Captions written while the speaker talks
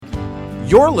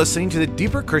You're listening to the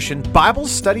Deeper Christian Bible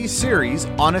Study series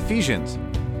on Ephesians.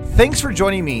 Thanks for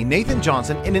joining me, Nathan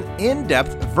Johnson, in an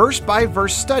in-depth,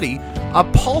 verse-by-verse study of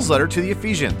Paul's letter to the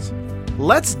Ephesians.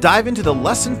 Let's dive into the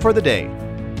lesson for the day.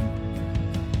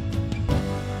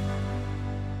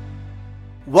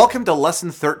 Welcome to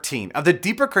Lesson 13 of the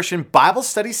Deeper Christian Bible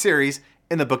Study series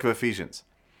in the book of Ephesians.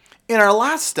 In our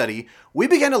last study, we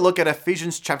began to look at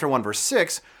Ephesians chapter 1, verse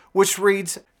 6, which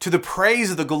reads, "To the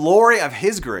praise of the glory of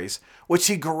His grace, which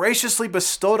He graciously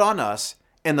bestowed on us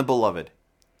in the Beloved."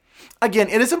 Again,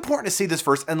 it is important to see this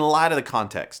verse in light of the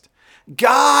context.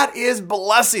 God is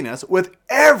blessing us with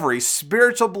every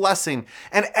spiritual blessing,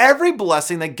 and every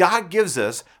blessing that God gives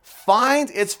us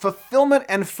finds its fulfillment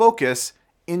and focus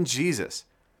in Jesus.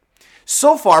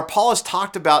 So far, Paul has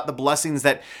talked about the blessings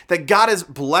that God has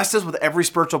blessed us with every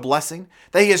spiritual blessing,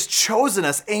 that He has chosen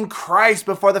us in Christ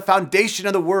before the foundation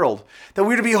of the world, that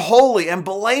we are to be holy and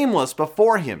blameless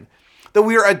before Him, that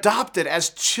we are adopted as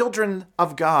children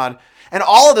of God, and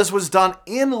all of this was done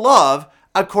in love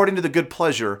according to the good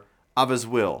pleasure of His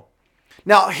will.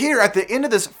 Now, here at the end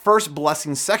of this first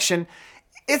blessing section,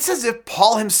 it's as if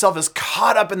Paul himself is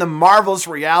caught up in the marvelous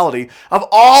reality of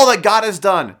all that God has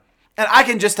done. And I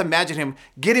can just imagine him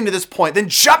getting to this point, then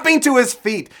jumping to his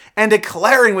feet and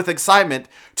declaring with excitement,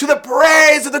 "To the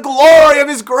praise of the glory of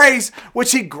His grace,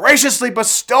 which He graciously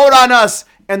bestowed on us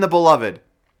in the Beloved."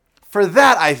 For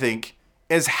that, I think,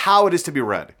 is how it is to be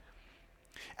read.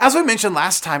 As we mentioned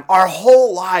last time, our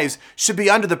whole lives should be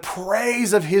under the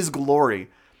praise of His glory.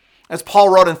 As Paul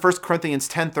wrote in 1 Corinthians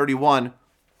 10:31,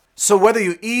 "So whether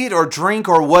you eat or drink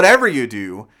or whatever you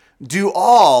do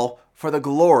all for the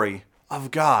glory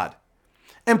of God."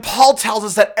 And Paul tells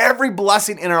us that every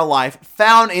blessing in our life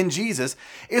found in Jesus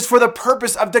is for the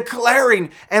purpose of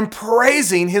declaring and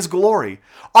praising His glory.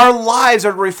 Our lives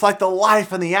are to reflect the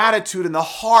life and the attitude and the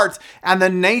heart and the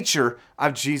nature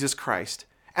of Jesus Christ.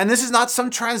 And this is not some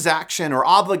transaction or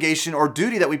obligation or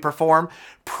duty that we perform.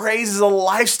 Praise is a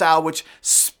lifestyle which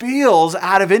spills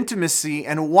out of intimacy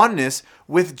and oneness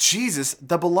with Jesus,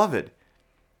 the Beloved.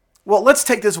 Well, let's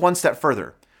take this one step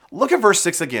further. Look at verse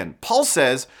 6 again. Paul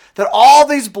says that all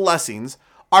these blessings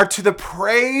are to the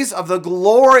praise of the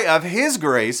glory of His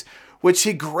grace, which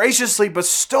He graciously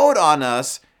bestowed on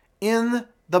us in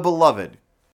the Beloved.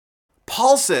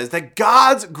 Paul says that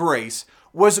God's grace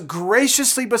was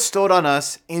graciously bestowed on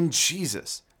us in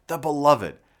Jesus, the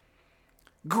Beloved.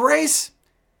 Grace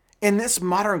in this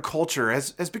modern culture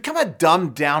has become a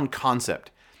dumbed down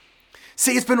concept.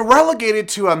 See, it's been relegated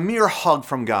to a mere hug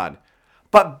from God.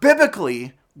 But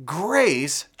biblically,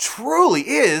 grace truly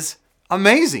is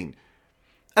amazing.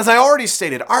 As I already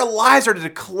stated, our lives are to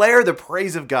declare the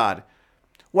praise of God.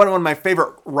 One of my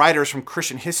favorite writers from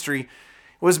Christian history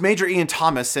was Major Ian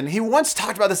Thomas, and he once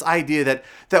talked about this idea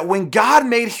that when God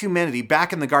made humanity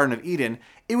back in the Garden of Eden,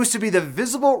 it was to be the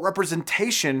visible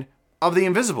representation of the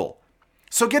invisible.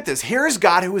 So get this, here is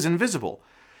God who is invisible,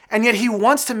 and yet He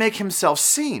wants to make Himself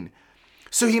seen.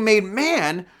 So He made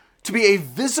man to be a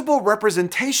visible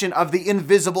representation of the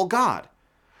invisible God.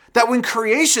 That when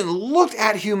creation looked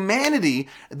at humanity,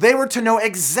 they were to know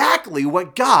exactly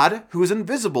what God, who is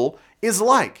invisible, is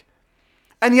like.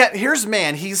 And yet here's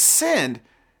man, he's sinned,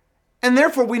 and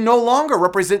therefore we no longer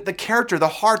represent the character, the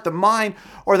heart, the mind,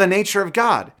 or the nature of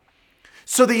God.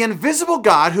 So the invisible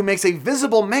God who makes a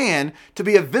visible man to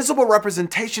be a visible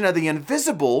representation of the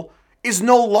invisible is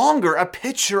no longer a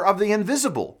picture of the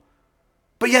invisible.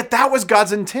 But yet that was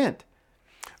God's intent.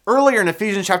 Earlier in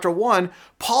Ephesians chapter 1,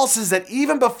 Paul says that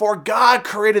even before God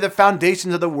created the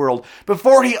foundations of the world,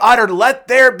 before He uttered, "Let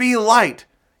there be light,"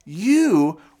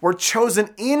 you were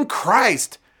chosen in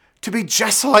Christ to be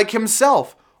just like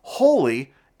Himself,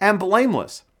 holy and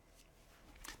blameless.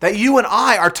 That you and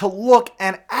I are to look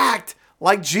and act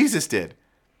like Jesus did.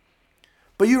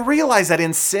 But you realize that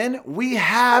in sin, we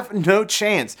have no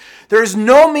chance. There is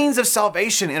no means of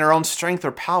salvation in our own strength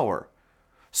or power.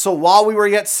 So while we were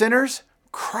yet sinners,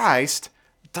 Christ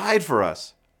died for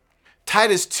us.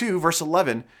 Titus 2, verse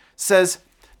 11 says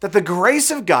that the grace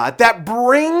of God that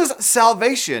brings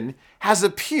salvation has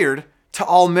appeared to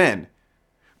all men.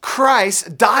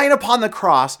 Christ dying upon the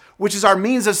cross, which is our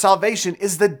means of salvation,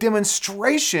 is the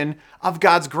demonstration of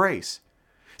God's grace.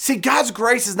 See, God's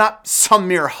grace is not some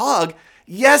mere hug.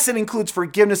 Yes, it includes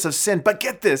forgiveness of sin, but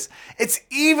get this, it's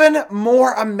even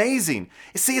more amazing.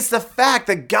 You see, it's the fact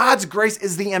that God's grace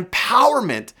is the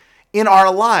empowerment in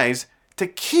our lives to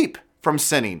keep from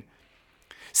sinning.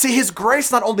 See, His grace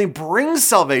not only brings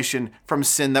salvation from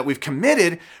sin that we've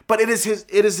committed, but it is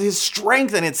His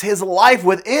strength and it's His life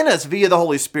within us via the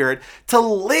Holy Spirit to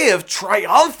live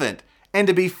triumphant and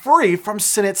to be free from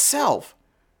sin itself.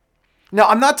 Now,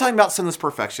 I'm not talking about sinless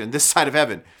perfection this side of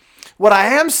heaven. What I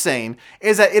am saying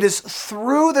is that it is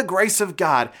through the grace of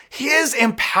God, His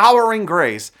empowering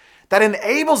grace, that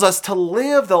enables us to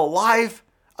live the life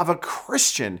of a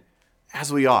Christian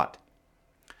as we ought.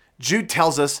 Jude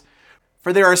tells us,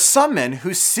 "For there are some men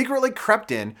who secretly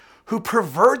crept in, who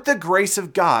pervert the grace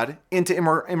of God into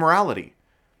immorality."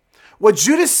 What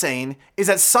Jude is saying is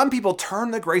that some people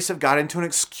turn the grace of God into an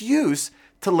excuse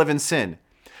to live in sin.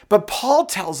 But Paul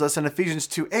tells us in Ephesians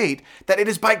 2:8 that it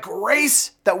is by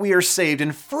grace that we are saved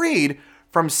and freed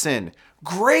from sin.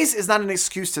 Grace is not an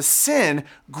excuse to sin.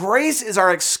 Grace is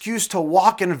our excuse to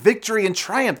walk in victory and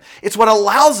triumph. It's what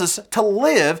allows us to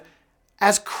live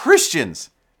as Christians.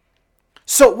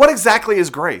 So what exactly is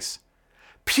grace?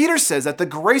 Peter says that the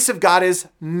grace of God is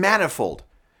manifold.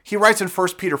 He writes in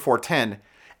 1 Peter 4:10,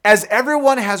 "As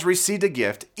everyone has received a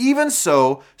gift, even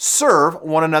so serve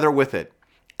one another with it,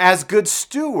 as good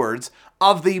stewards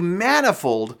of the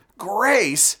manifold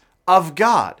grace of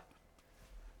God."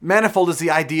 Manifold is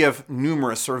the idea of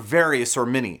numerous or various or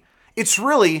many. It's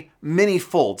really many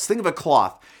folds. Think of a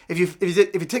cloth. If you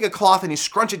take a cloth and you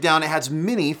scrunch it down, it has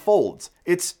many folds.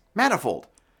 It's manifold.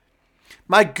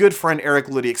 My good friend Eric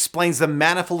Ludy explains the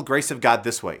manifold grace of God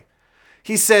this way.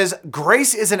 He says,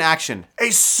 grace is an action, a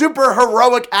super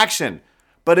heroic action,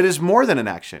 but it is more than an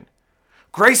action.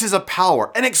 Grace is a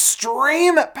power, an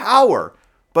extreme power,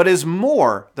 but is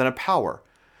more than a power.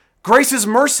 Grace is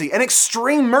mercy, an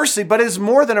extreme mercy, but is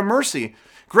more than a mercy.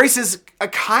 Grace is a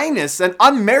kindness, an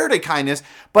unmerited kindness,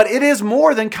 but it is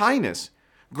more than kindness.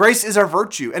 Grace is a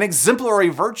virtue, an exemplary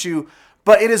virtue,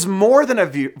 but it is more than a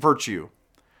virtue.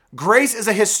 Grace is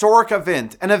a historic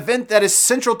event, an event that is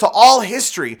central to all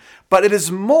history, but it is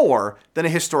more than a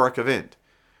historic event.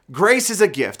 Grace is a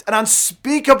gift, an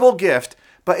unspeakable gift,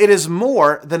 but it is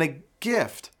more than a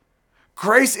gift.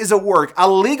 Grace is a work, a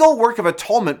legal work of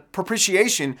atonement,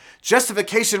 propitiation,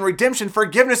 justification, redemption,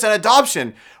 forgiveness, and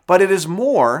adoption, but it is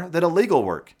more than a legal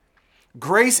work.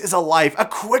 Grace is a life, a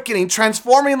quickening,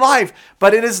 transforming life,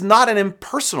 but it is not an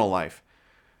impersonal life.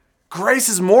 Grace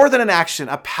is more than an action,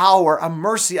 a power, a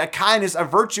mercy, a kindness, a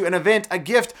virtue, an event, a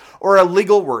gift, or a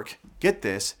legal work. Get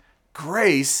this,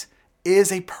 grace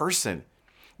is a person.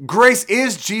 Grace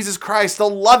is Jesus Christ, the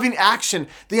loving action,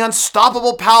 the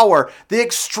unstoppable power, the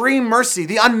extreme mercy,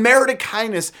 the unmerited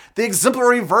kindness, the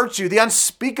exemplary virtue, the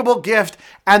unspeakable gift,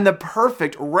 and the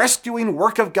perfect rescuing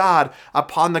work of God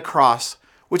upon the cross,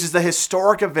 which is the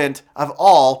historic event of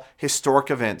all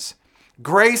historic events.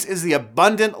 Grace is the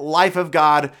abundant life of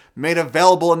God made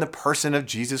available in the person of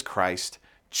Jesus Christ.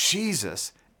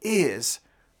 Jesus is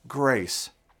grace.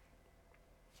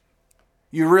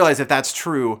 You realize if that's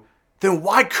true, then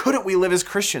why couldn't we live as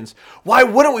Christians? Why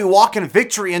wouldn't we walk in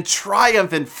victory and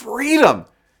triumph and freedom?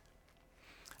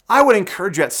 I would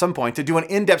encourage you at some point to do an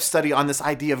in-depth study on this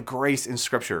idea of grace in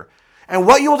Scripture. And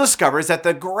what you will discover is that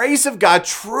the grace of God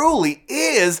truly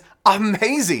is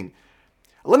amazing.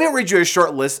 Let me read you a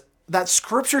short list that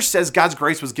Scripture says God's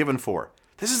grace was given for.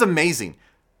 This is amazing.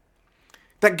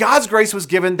 That God's grace was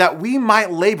given that we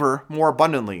might labor more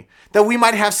abundantly, that we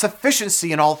might have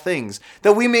sufficiency in all things,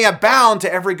 that we may abound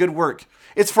to every good work.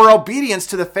 It's for obedience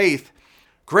to the faith.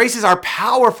 Grace is our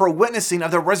power for witnessing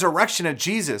of the resurrection of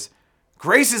Jesus.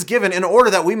 Grace is given in order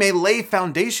that we may lay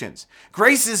foundations.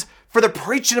 Grace is for the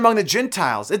preaching among the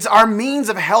Gentiles. It's our means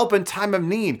of help in time of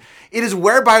need. It is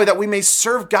whereby that we may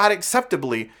serve God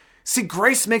acceptably. See,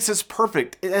 grace makes us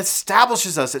perfect. It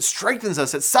establishes us, it strengthens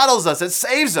us, it settles us, it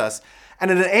saves us,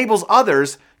 and it enables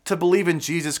others to believe in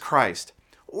Jesus Christ.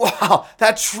 Wow,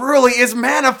 that truly is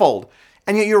manifold.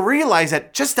 And yet you realize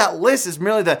that just that list is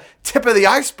merely the tip of the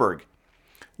iceberg.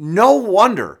 No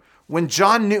wonder when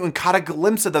John Newton caught a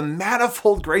glimpse of the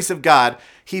manifold grace of God,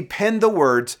 he penned the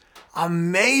words,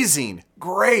 "Amazing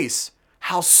grace,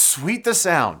 how sweet the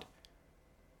sound."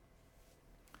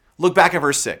 Look back at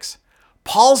verse 6.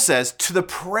 Paul says, "To the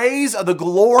praise of the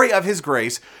glory of his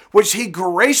grace, which he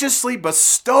graciously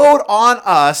bestowed on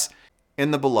us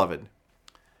in the beloved."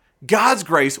 God's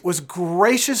grace was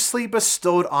graciously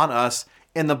bestowed on us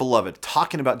in the beloved,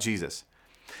 talking about Jesus.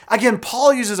 Again,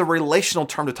 Paul uses a relational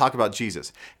term to talk about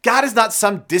Jesus. God is not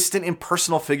some distant,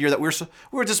 impersonal figure that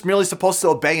we're just merely supposed to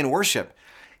obey and worship.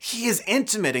 He is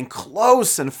intimate and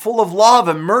close and full of love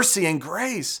and mercy and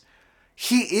grace.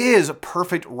 He is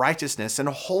perfect righteousness and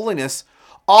holiness,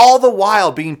 all the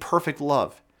while being perfect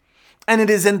love. And it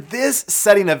is in this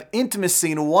setting of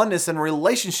intimacy and oneness and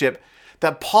relationship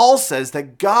that Paul says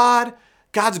that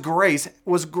God's grace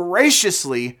was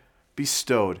graciously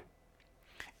bestowed.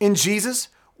 In Jesus,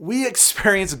 we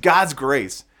experience God's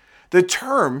grace. The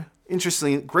term,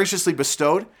 interestingly, graciously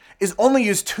bestowed, is only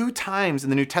used 2 times in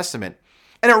the New Testament.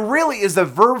 And it really is the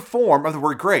verb form of the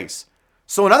word grace.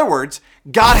 So in other words,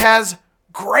 God has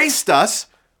graced us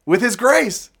with his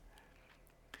grace.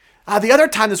 The other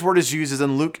time this word is used is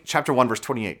in Luke chapter 1, verse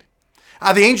 28.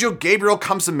 The angel Gabriel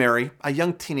comes to Mary, a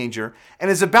young teenager,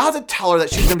 and is about to tell her that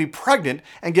she's going to be pregnant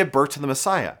and give birth to the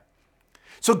Messiah.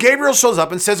 So Gabriel shows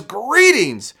up and says,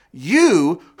 "Greetings,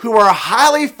 you who are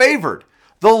highly favored.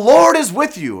 The Lord is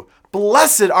with you.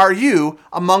 Blessed are you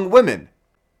among women."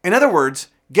 In other words,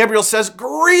 Gabriel says,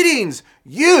 "Greetings,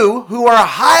 you who are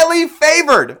highly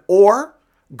favored," or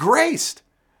graced.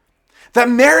 That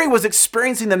Mary was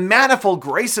experiencing the manifold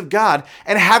grace of God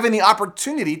and having the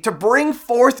opportunity to bring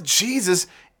forth Jesus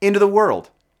into the world.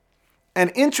 And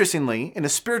interestingly, in a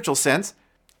spiritual sense,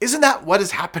 isn't that what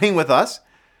is happening with us?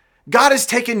 God has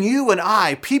taken you and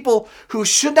I, people who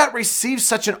should not receive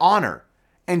such an honor.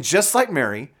 And just like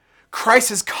Mary, Christ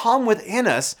has come within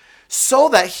us so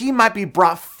that he might be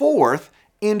brought forth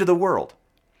into the world.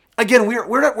 Again,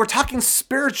 we're talking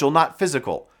spiritual, not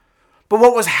physical. But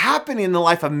what was happening in the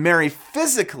life of Mary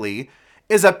physically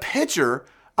is a picture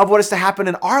of what is to happen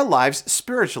in our lives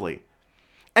spiritually.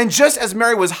 And just as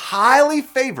Mary was highly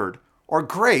favored or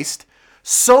graced,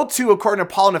 so too, according to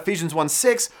Paul in Ephesians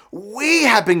 1:6, we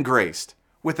have been graced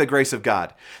with the grace of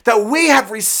God. That we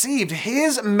have received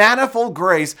his manifold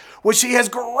grace, which he has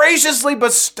graciously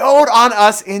bestowed on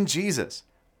us in Jesus.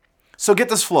 So get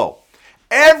this flow.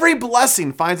 Every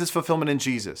blessing finds its fulfillment in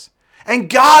Jesus.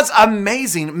 And God's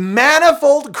amazing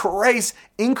manifold grace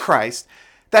in Christ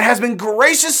that has been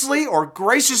graciously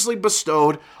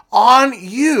bestowed on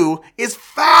you is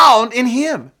found in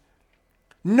him.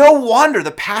 No wonder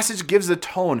the passage gives the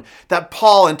tone that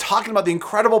Paul, in talking about the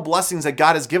incredible blessings that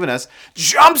God has given us,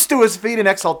 jumps to his feet in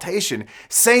exaltation,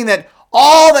 saying that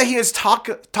all that he has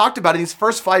talked about in these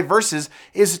first 5 verses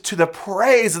is to the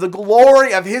praise of the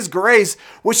glory of his grace,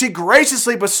 which he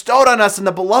graciously bestowed on us in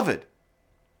the beloved.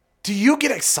 Do you get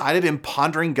excited in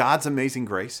pondering God's amazing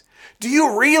grace? Do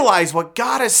you realize what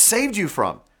God has saved you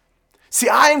from? See,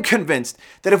 I am convinced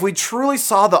that if we truly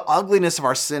saw the ugliness of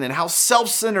our sin and how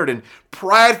self-centered and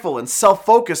prideful and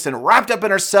self-focused and wrapped up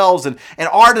in ourselves and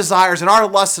our desires and our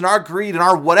lusts and our greed and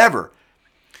our whatever,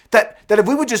 that if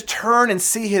we would just turn and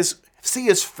see his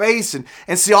face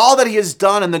and see all that he has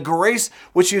done and the grace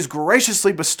which he has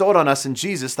graciously bestowed on us in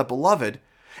Jesus, the beloved,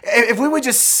 if we would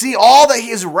just see all that he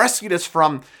has rescued us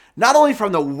from, not only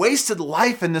from the wasted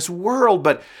life in this world,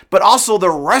 but also the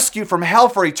rescue from hell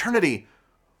for eternity,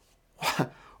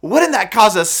 wouldn't that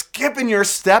cause a skip in your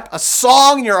step, a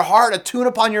song in your heart, a tune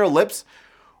upon your lips?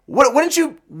 Wouldn't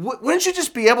you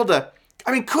just be able to,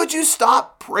 could you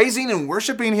stop praising and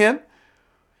worshiping him?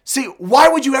 See, why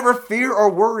would you ever fear or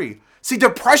worry? See,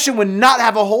 depression would not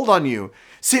have a hold on you.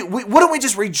 See, wouldn't we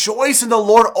just rejoice in the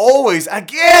Lord always?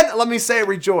 Again, let me say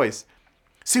rejoice.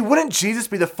 See, wouldn't Jesus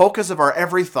be the focus of our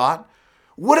every thought?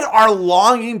 Wouldn't our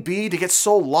longing be to get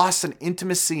so lost in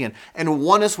intimacy and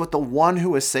oneness with the one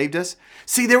who has saved us?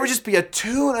 See, there would just be a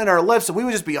tune in our lips and we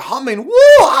would just be humming, "Woo,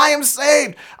 I am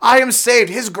saved. I am saved.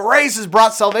 His grace has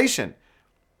brought salvation."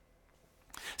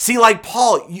 See, like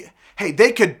Paul,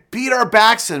 they could beat our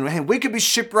backs and we could be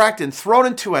shipwrecked and thrown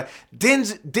into a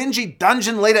dingy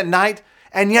dungeon late at night,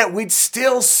 and yet we'd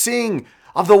still sing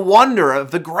of the wonder,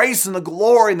 of the grace and the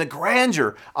glory and the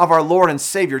grandeur of our Lord and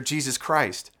Savior, Jesus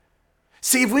Christ.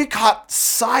 See, if we caught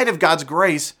sight of God's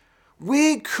grace,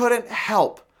 we couldn't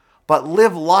help but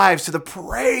live lives to the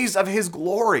praise of his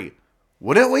glory,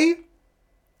 wouldn't we?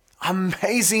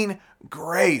 Amazing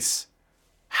grace.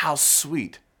 How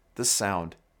sweet the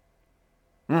sound.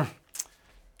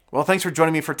 Well, thanks for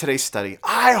joining me for today's study.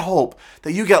 I hope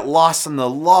that you get lost in the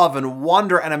love and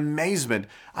wonder and amazement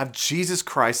of Jesus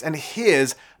Christ and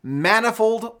his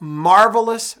manifold,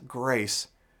 marvelous grace.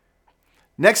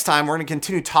 Next time, we're going to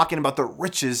continue talking about the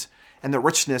riches and the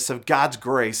richness of God's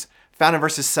grace found in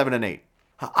verses 7 and 8.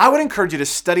 I would encourage you to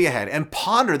study ahead and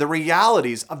ponder the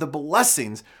realities of the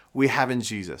blessings we have in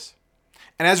Jesus.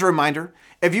 And as a reminder,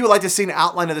 if you would like to see an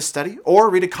outline of the study or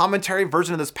read a commentary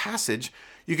version of this passage,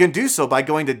 you can do so by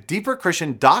going to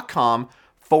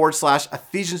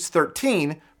deeperchristian.com/Ephesians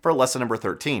 13 for lesson number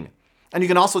 13. And you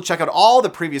can also check out all the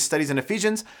previous studies in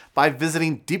Ephesians by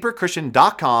visiting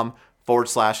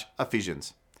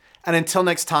deeperchristian.com/Ephesians. And until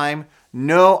next time,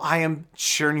 know I am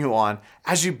cheering you on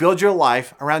as you build your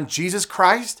life around Jesus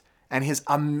Christ and his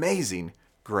amazing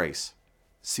grace.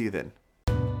 See you then.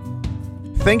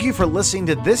 Thank you for listening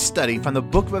to this study from the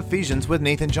book of Ephesians with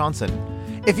Nathan Johnson.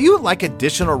 If you would like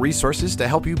additional resources to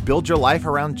help you build your life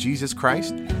around Jesus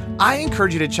Christ, I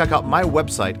encourage you to check out my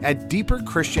website at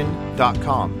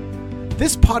deeperchristian.com.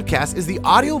 This podcast is the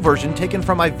audio version taken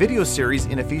from my video series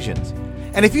in Ephesians.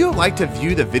 And if you would like to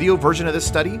view the video version of this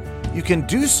study, you can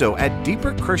do so at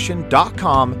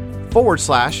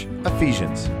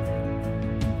deeperchristian.com/Ephesians.